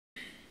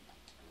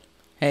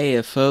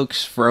Hey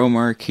folks,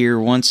 Fromark here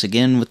once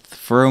again with the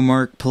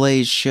Fromark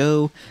Plays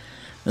show.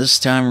 This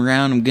time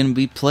around I'm going to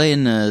be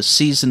playing a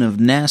season of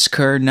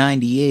Nascar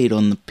 98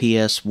 on the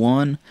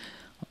PS1.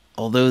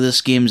 Although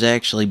this game's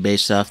actually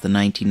based off the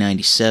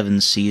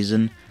 1997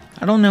 season.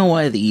 I don't know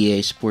why the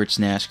EA Sports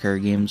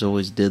NASCAR games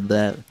always did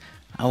that.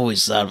 I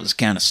always thought it was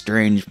kind of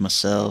strange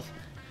myself.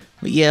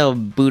 But yeah, I'll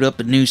boot up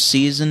a new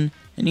season,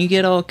 and you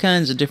get all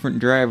kinds of different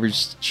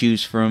drivers to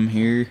choose from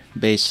here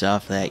based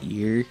off that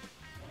year.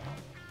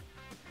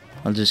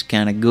 I'll just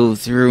kind of go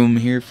through them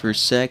here for a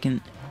second.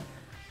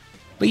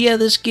 But yeah,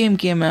 this game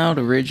came out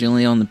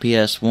originally on the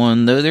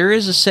PS1, though there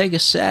is a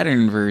Sega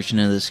Saturn version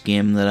of this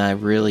game that I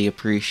really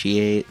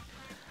appreciate.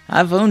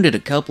 I've owned it a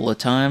couple of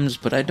times,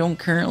 but I don't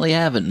currently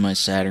have it in my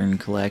Saturn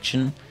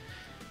collection.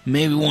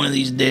 Maybe one of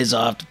these days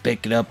I'll have to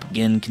pick it up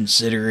again,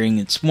 considering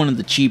it's one of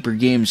the cheaper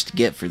games to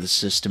get for the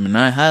system, and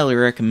I highly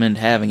recommend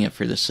having it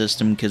for the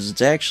system because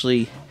it's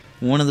actually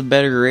one of the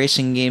better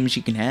racing games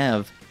you can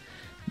have.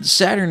 The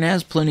Saturn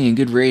has plenty of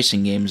good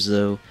racing games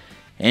though,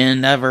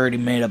 and I've already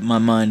made up my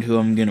mind who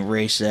I'm gonna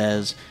race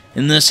as.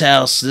 In this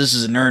house, this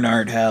is an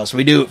Earnhardt house.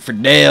 We do it for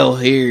Dale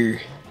here.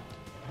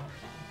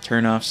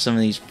 Turn off some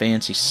of these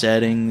fancy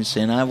settings,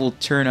 and I will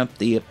turn up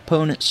the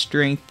opponent's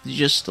strength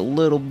just a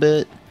little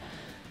bit,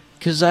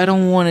 because I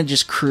don't want to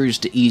just cruise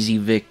to easy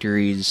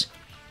victories.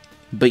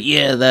 But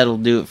yeah, that'll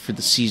do it for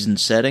the season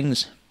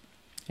settings.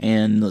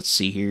 And let's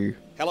see here.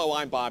 Hello,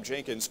 I'm Bob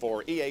Jenkins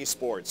for EA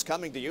Sports,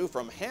 coming to you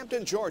from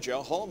Hampton,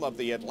 Georgia, home of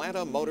the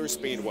Atlanta Motor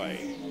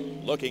Speedway.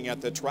 Looking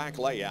at the track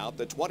layout,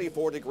 the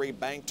 24-degree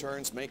bank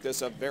turns make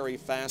this a very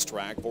fast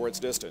track for its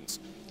distance.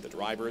 The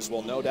drivers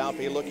will no doubt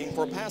be looking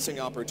for passing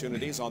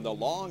opportunities on the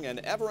long and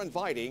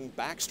ever-inviting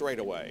back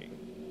straightaway.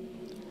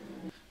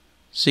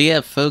 So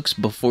yeah, folks,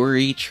 before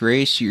each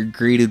race, you're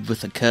greeted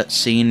with a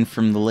cutscene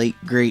from the late,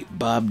 great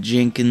Bob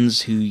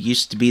Jenkins, who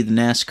used to be the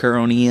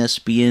NASCAR on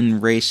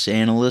ESPN race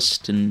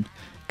analyst and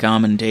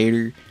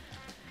commentator.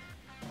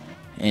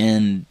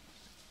 And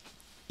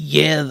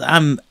yeah,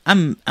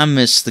 I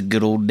miss the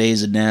good old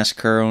days of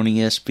NASCAR on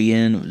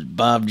ESPN. It was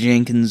Bob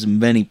Jenkins and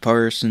Benny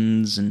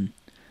Parsons, and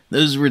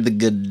those were the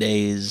good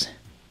days.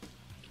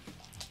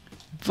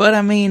 But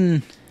I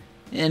mean,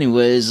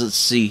 anyways, let's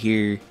see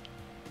here.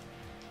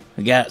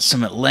 We got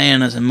some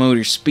Atlanta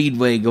Motor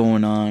Speedway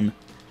going on.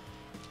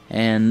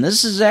 And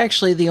this is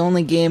actually the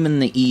only game in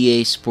the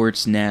EA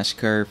Sports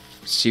NASCAR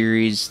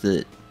series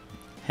that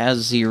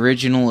has the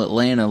original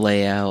Atlanta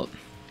layout.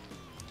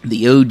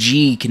 The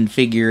OG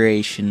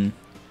configuration.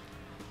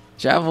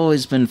 Which I've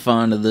always been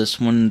fond of this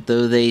one,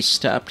 though they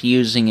stopped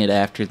using it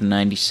after the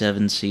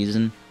 97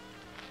 season.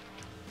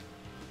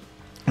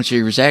 Which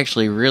was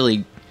actually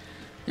really...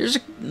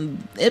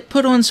 it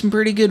put on some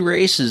pretty good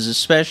races,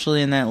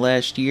 especially in that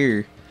last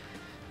year.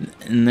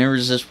 And there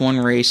was this one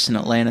race in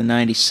Atlanta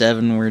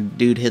 97 where a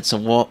dude hits a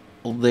wall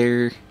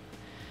there,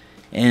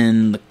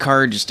 and the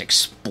car just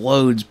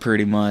explodes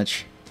pretty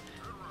much.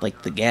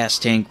 Like the gas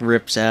tank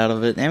rips out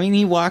of it. I mean,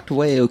 he walked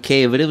away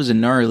okay, but it was a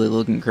gnarly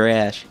looking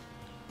crash.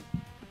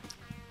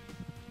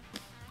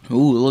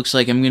 Ooh, it looks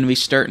like I'm going to be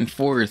starting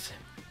fourth.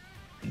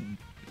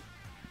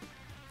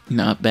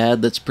 Not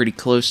bad, that's pretty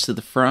close to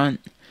the front.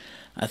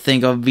 I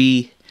think I'll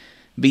be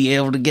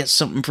able to get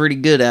something pretty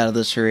good out of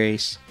this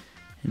race.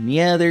 And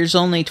yeah, there's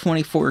only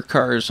 24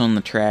 cars on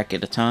the track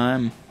at a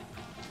time.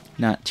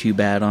 Not too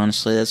bad,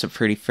 honestly. That's a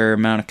pretty fair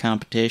amount of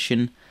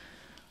competition.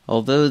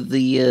 Although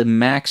the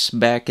max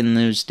back in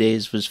those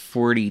days was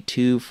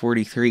 42,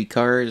 43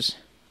 cars.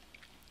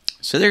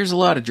 So there's a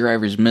lot of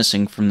drivers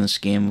missing from this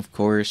game, of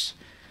course.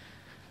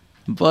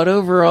 But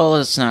overall,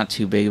 it's not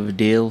too big of a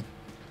deal.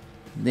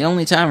 The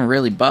only time it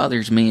really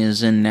bothers me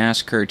is in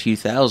NASCAR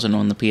 2000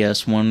 on the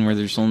PS1, where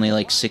there's only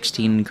like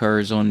 16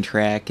 cars on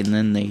track, and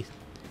then they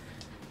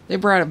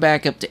brought it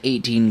back up to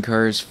 18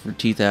 cars for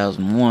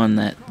 2001,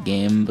 that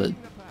game, but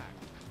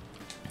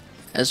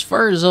as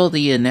far as all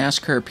the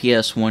NASCAR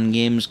PS1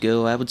 games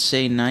go, I would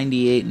say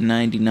 98 and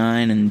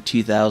 99 and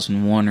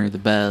 2001 are the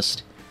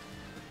best.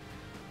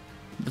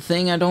 The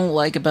thing I don't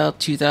like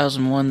about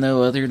 2001,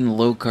 though, other than the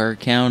low car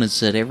count, is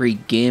that every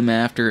game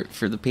after it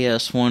for the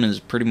PS1 is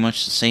pretty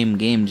much the same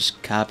game,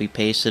 just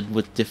copy-pasted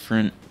with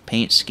different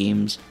paint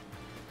schemes.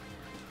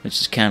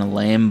 Which is kind of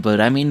lame, but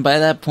I mean, by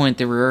that point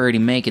they were already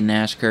making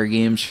NASCAR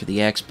games for the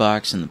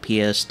Xbox and the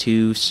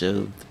PS2,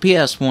 so the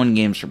PS1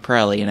 games were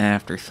probably an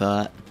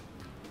afterthought.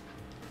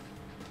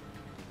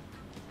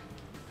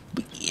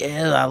 But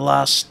yeah,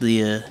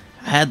 I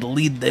had the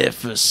lead there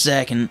for a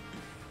second.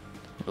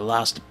 I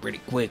lost it pretty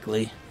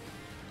quickly.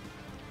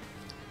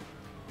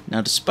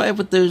 Now, despite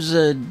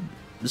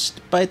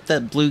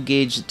that blue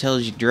gauge that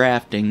tells you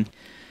drafting,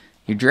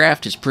 your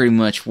draft is pretty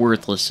much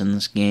worthless in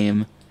this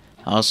game.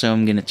 Also,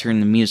 I'm going to turn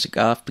the music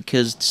off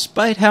because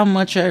despite how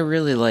much I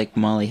really like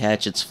Molly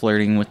Hatchet's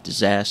Flirting with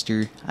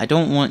Disaster, I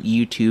don't want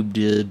YouTube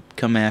to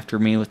come after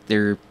me with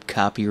their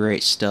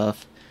copyright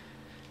stuff.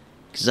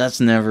 Because that's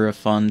never a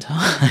fun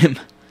time.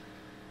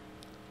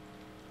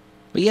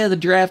 But yeah, the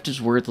draft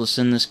is worthless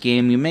in this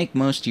game. You make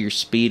most of your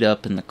speed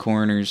up in the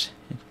corners,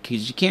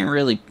 because you can't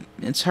really...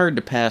 It's hard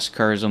to pass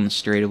cars on the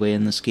straightaway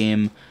in this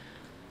game.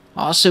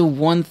 Also,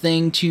 one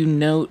thing to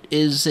note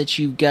is that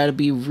you've got to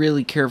be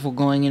really careful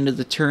going into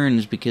the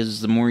turns,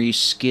 because the more you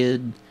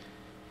skid,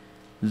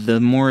 the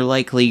more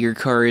likely your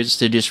car is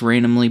to just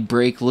randomly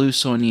break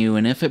loose on you,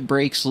 and if it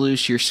breaks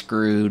loose, you're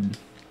screwed.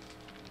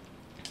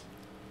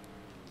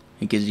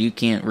 Because you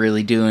can't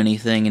really do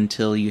anything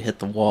until you hit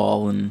the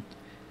wall, and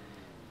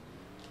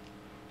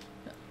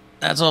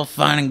that's all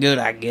fine and good,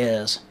 I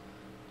guess.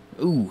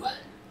 Ooh,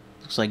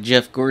 looks like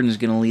Jeff Gordon's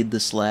gonna lead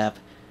this lap.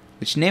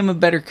 Which, name a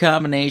better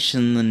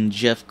combination than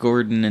Jeff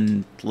Gordon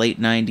in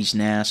late 90s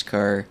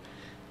NASCAR.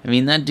 I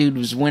mean, that dude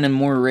was winning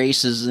more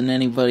races than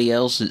anybody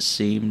else, it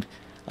seemed.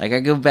 Like,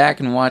 I go back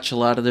and watch a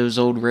lot of those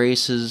old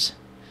races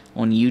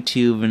on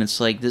YouTube, and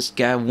it's like, this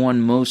guy won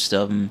most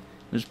of them.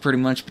 It was pretty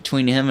much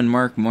between him and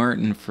Mark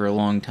Martin for a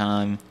long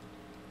time.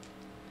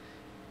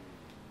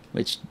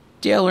 Which,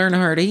 Dale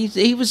Earnhardt,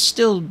 he was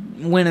still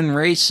winning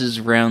races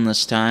around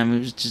this time. It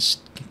was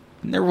just...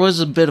 There was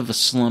a bit of a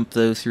slump,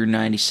 though, through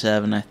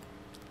 97,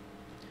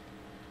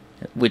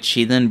 which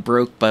he then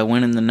broke by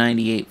winning the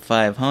 98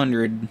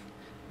 500,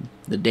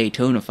 the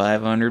Daytona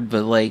 500,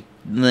 but, like,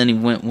 then he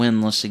went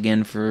winless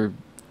again for,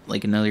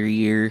 like, another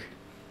year.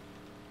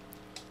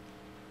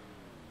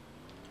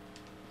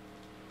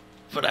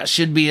 But I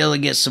should be able to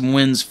get some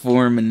wins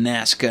for him in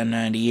NASCAR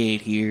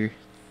 98 here.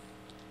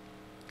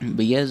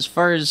 But yeah, as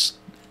far as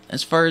the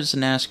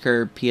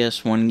NASCAR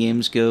PS1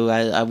 games go,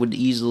 I would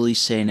easily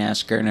say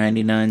NASCAR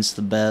 99's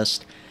the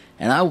best.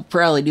 And I will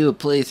probably do a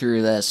playthrough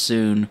of that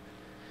soon.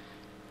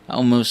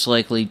 I'll most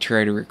likely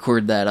try to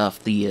record that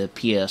off the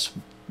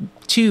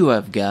PS2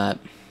 I've got.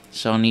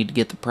 So I'll need to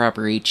get the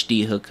proper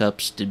HD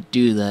hookups to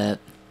do that.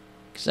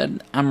 Because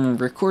I'm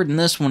recording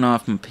this one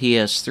off my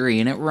PS3,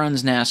 and it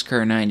runs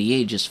NASCAR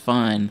 98 just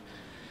fine.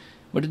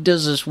 But it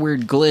does this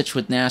weird glitch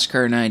with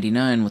NASCAR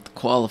 99 with the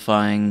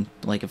qualifying.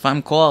 Like, if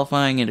I'm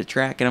qualifying at a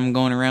track and I'm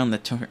going around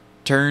the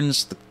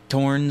turns, the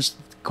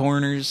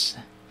corners,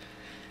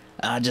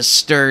 I just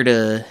start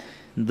the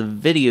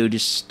video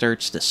just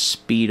starts to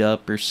speed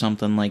up or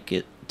something. Like,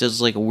 it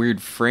does like a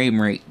weird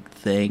frame rate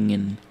thing,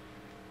 and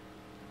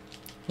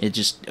it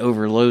just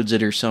overloads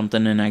it or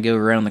something, and I go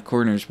around the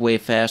corners way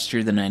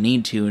faster than I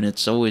need to, and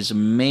it's always a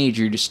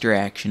major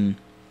distraction.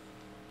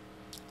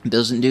 It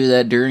doesn't do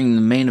that during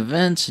the main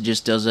events, it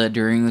just does that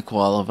during the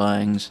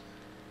qualifyings.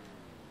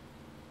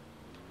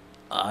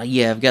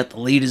 Yeah, I've got the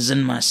leaders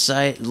in my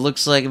sight. It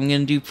looks like I'm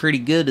going to do pretty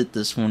good at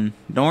this one.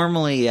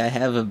 Normally, I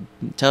have a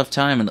tough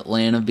time in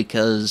Atlanta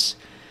because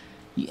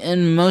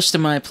in most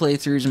of my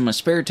playthroughs in my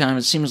spare time,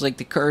 it seems like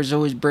the car's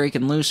always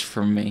breaking loose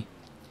from me.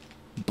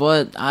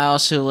 But I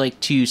also like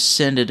to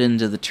send it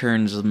into the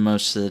turns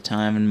most of the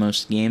time in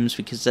most games,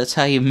 because that's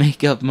how you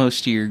make up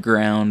most of your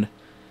ground.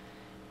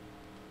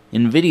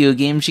 In video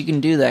games, you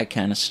can do that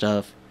kind of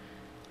stuff.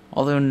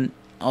 Although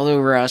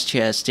Ross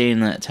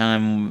Chastain that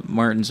time,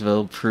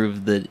 Martinsville,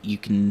 proved that you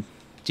can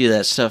do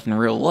that stuff in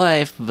real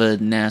life, but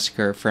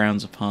NASCAR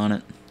frowns upon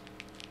it.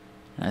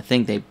 And I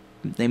think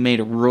they made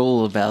a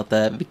rule about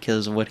that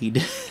because of what he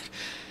did.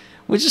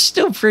 Which is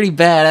still pretty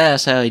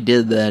badass how he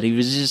did that.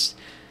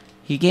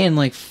 He gained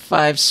like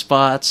 5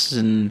 spots,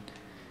 and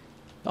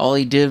all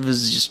he did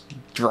was just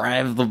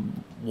drive the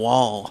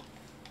wall.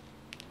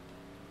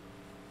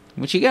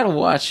 Which you gotta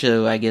watch,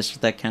 though, I guess,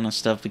 with that kind of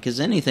stuff, because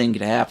anything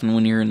could happen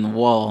when you're in the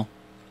wall.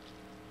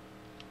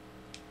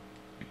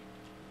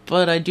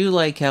 But I do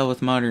like how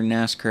with modern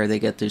NASCAR they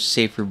got those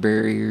safer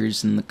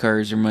barriers, and the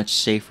cars are much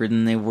safer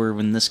than they were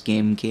when this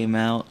game came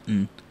out,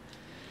 and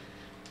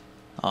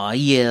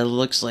yeah, it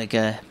looks like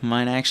I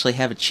might actually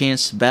have a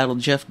chance to battle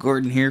Jeff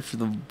Gordon here for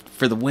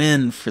the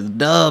win, for the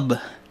dub.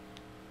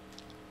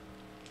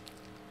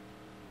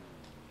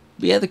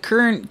 But yeah, the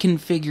current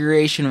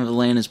configuration of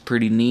Atlanta is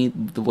pretty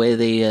neat. The way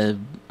they, a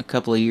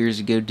couple of years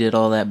ago, did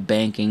all that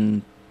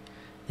banking.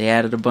 They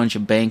added a bunch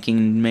of banking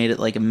and made it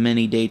like a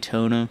mini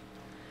Daytona.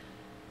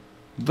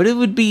 But it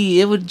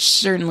would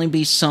certainly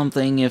be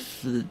something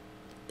if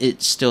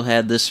it still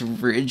had this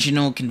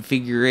original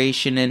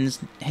configuration. And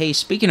hey,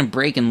 speaking of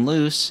breaking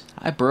loose,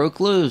 I broke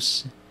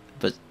loose.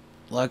 But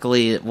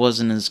luckily it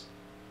wasn't as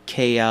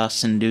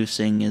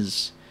chaos-inducing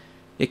as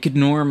it could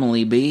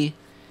normally be.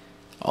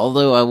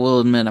 Although I will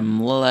admit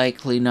I'm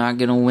likely not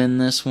going to win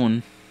this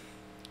one.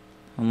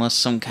 Unless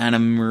some kind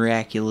of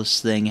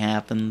miraculous thing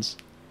happens.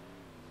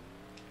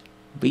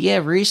 But yeah,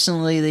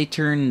 recently they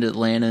turned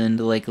Atlanta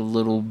into like a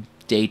little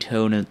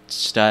Daytona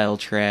style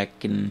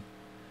track, and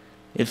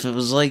if it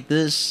was like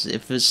this,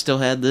 if it still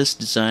had this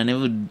design, it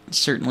would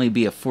certainly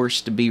be a force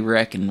to be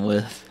reckoned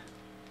with.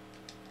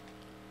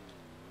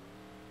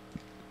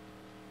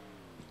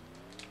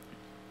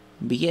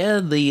 But yeah,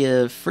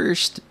 the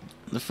first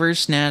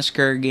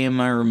NASCAR game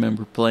I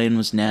remember playing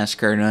was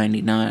NASCAR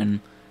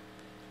 99.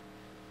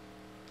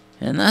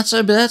 And that's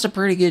a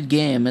pretty good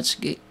game.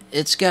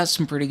 It's got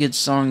some pretty good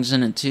songs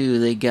in it too.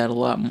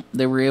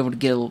 They were able to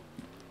get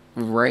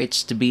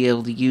rights to be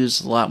able to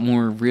use a lot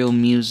more real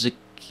music,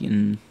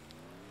 and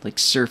like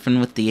Surfing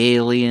with the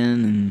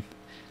Alien and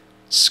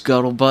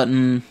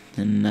Scuttlebutton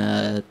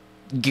and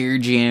Gear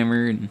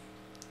Jammer, and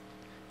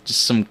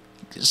just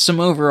some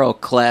overall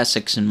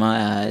classics in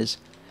my eyes.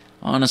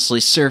 Honestly,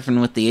 Surfing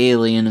with the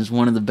Alien is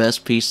one of the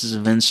best pieces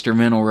of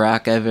instrumental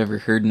rock I've ever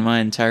heard in my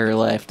entire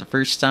life. The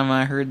first time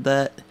I heard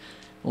that,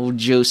 old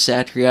Joe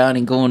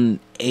Satriani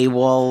going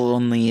AWOL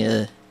on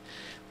the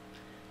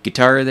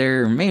guitar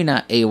there, or maybe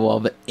not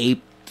AWOL, but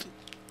ape,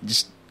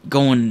 just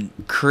going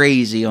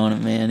crazy on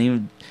it,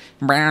 man.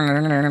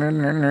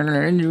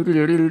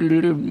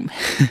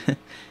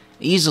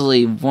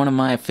 Easily one of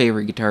my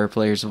favorite guitar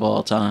players of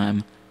all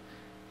time.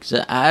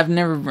 Cause I've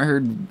never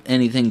heard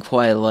anything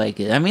quite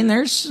like it. I mean,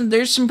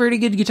 there's some pretty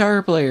good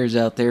guitar players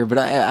out there, but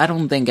I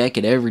don't think I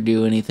could ever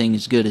do anything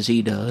as good as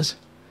he does.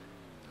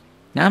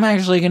 Now I'm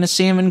actually going to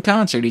see him in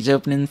concert. He's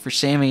opening for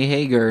Sammy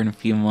Hagar in a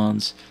few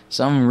months,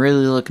 so I'm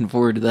really looking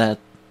forward to that.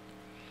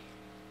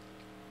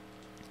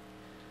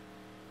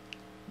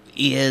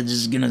 Yeah,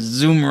 just gonna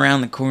zoom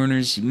around the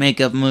corners. You make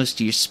up most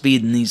of your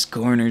speed in these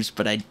corners,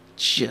 but I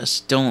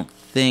just don't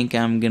think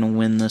I'm gonna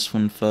win this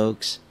one,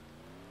 folks.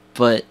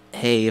 But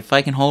hey, if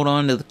I can hold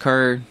on to the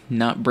car,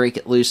 not break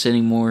it loose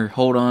anymore,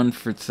 hold on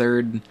for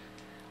third,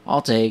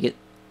 I'll take it.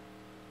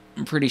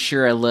 I'm pretty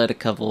sure I led a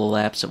couple of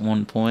laps at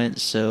one point,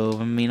 so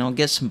I mean, I'll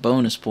get some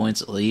bonus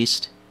points at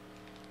least.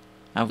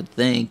 I would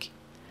think.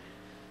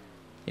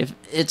 If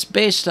it's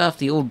based off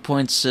the old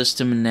points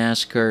system in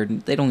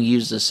NASCAR, they don't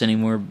use this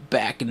anymore.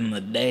 Back in the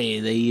day,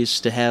 they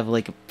used to have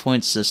like a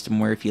point system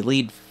where if you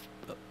lead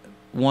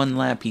one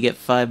lap, you get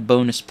 5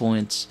 bonus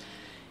points.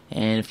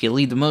 And if you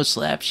lead the most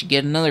laps, you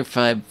get another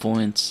 5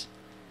 points.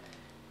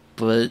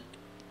 But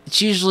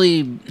it's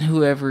usually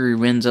whoever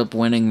ends up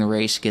winning the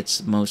race gets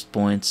the most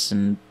points,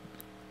 and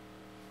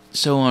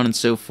so on and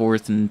so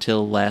forth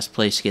until last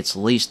place gets the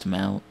least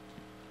amount.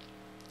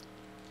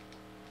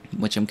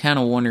 Which I'm kind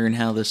of wondering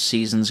how this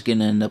season's going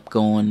to end up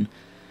going.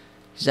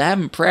 Because I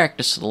haven't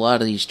practiced a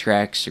lot of these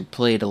tracks or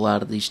played a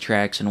lot of these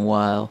tracks in a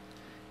while.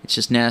 It's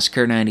just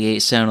NASCAR 98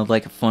 sounded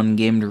like a fun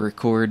game to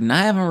record, and I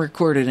haven't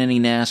recorded any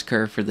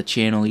NASCAR for the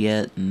channel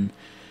yet, and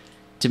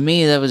to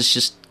me that was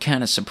just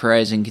kind of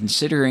surprising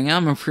considering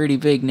I'm a pretty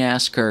big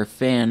NASCAR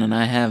fan and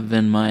I have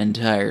been my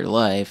entire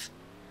life.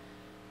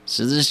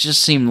 So this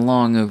just seemed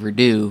long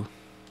overdue.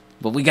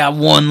 But we got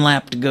one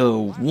lap to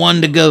go.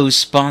 One to go,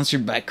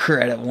 sponsored by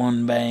Credit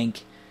One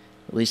Bank.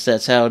 At least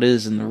that's how it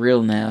is in the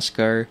real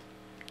NASCAR.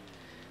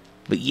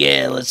 But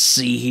yeah, let's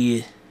see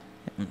here.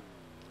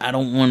 I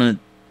don't want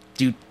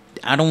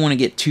to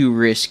get too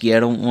risky. I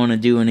don't want to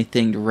do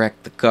anything to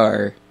wreck the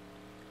car.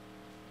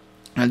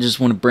 I just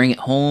want to bring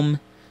it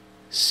home,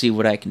 see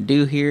what I can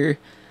do here.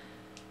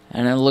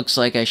 And it looks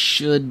like I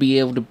should be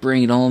able to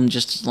bring it home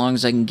just as long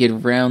as I can get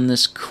around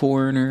this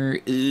corner.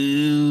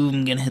 Ooh,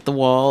 I'm gonna hit the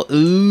wall.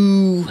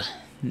 Ooh,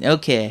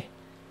 okay.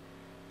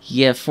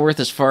 Yeah, 4th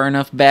is far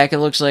enough back. It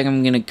looks like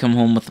I'm gonna come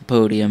home with the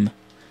podium.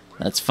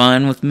 That's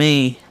fine with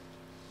me.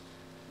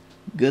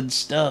 Good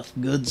stuff,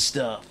 good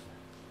stuff.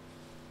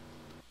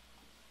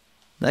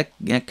 That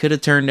could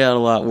have turned out a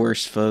lot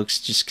worse, folks,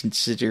 just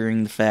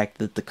considering the fact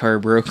that the car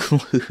broke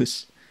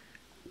loose.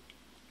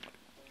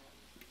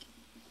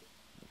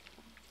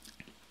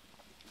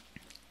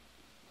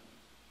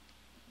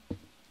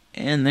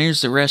 And there's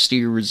the rest of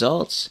your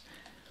results.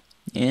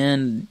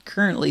 And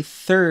currently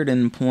 3rd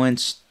in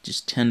points,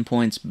 just 10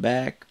 points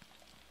back.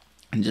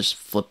 And just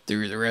flip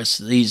through the rest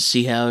of these,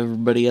 see how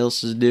everybody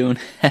else is doing.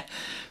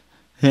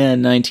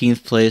 And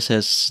 19th place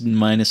has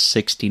minus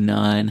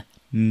 69.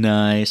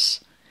 Nice.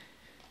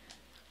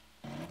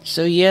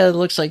 So yeah, it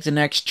looks like the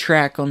next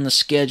track on the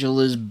schedule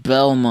is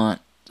Belmont.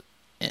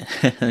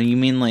 You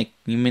mean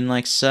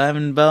like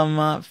Simon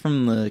Belmont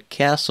from the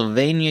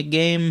Castlevania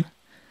game?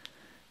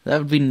 That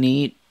would be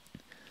neat.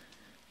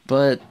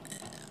 But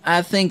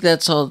I think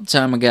that's all the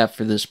time I got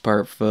for this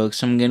part,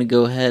 folks. I'm going to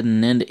go ahead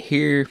and end it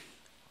here.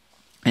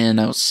 And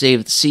I'll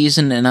save the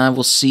season, and I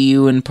will see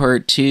you in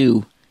part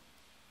 2.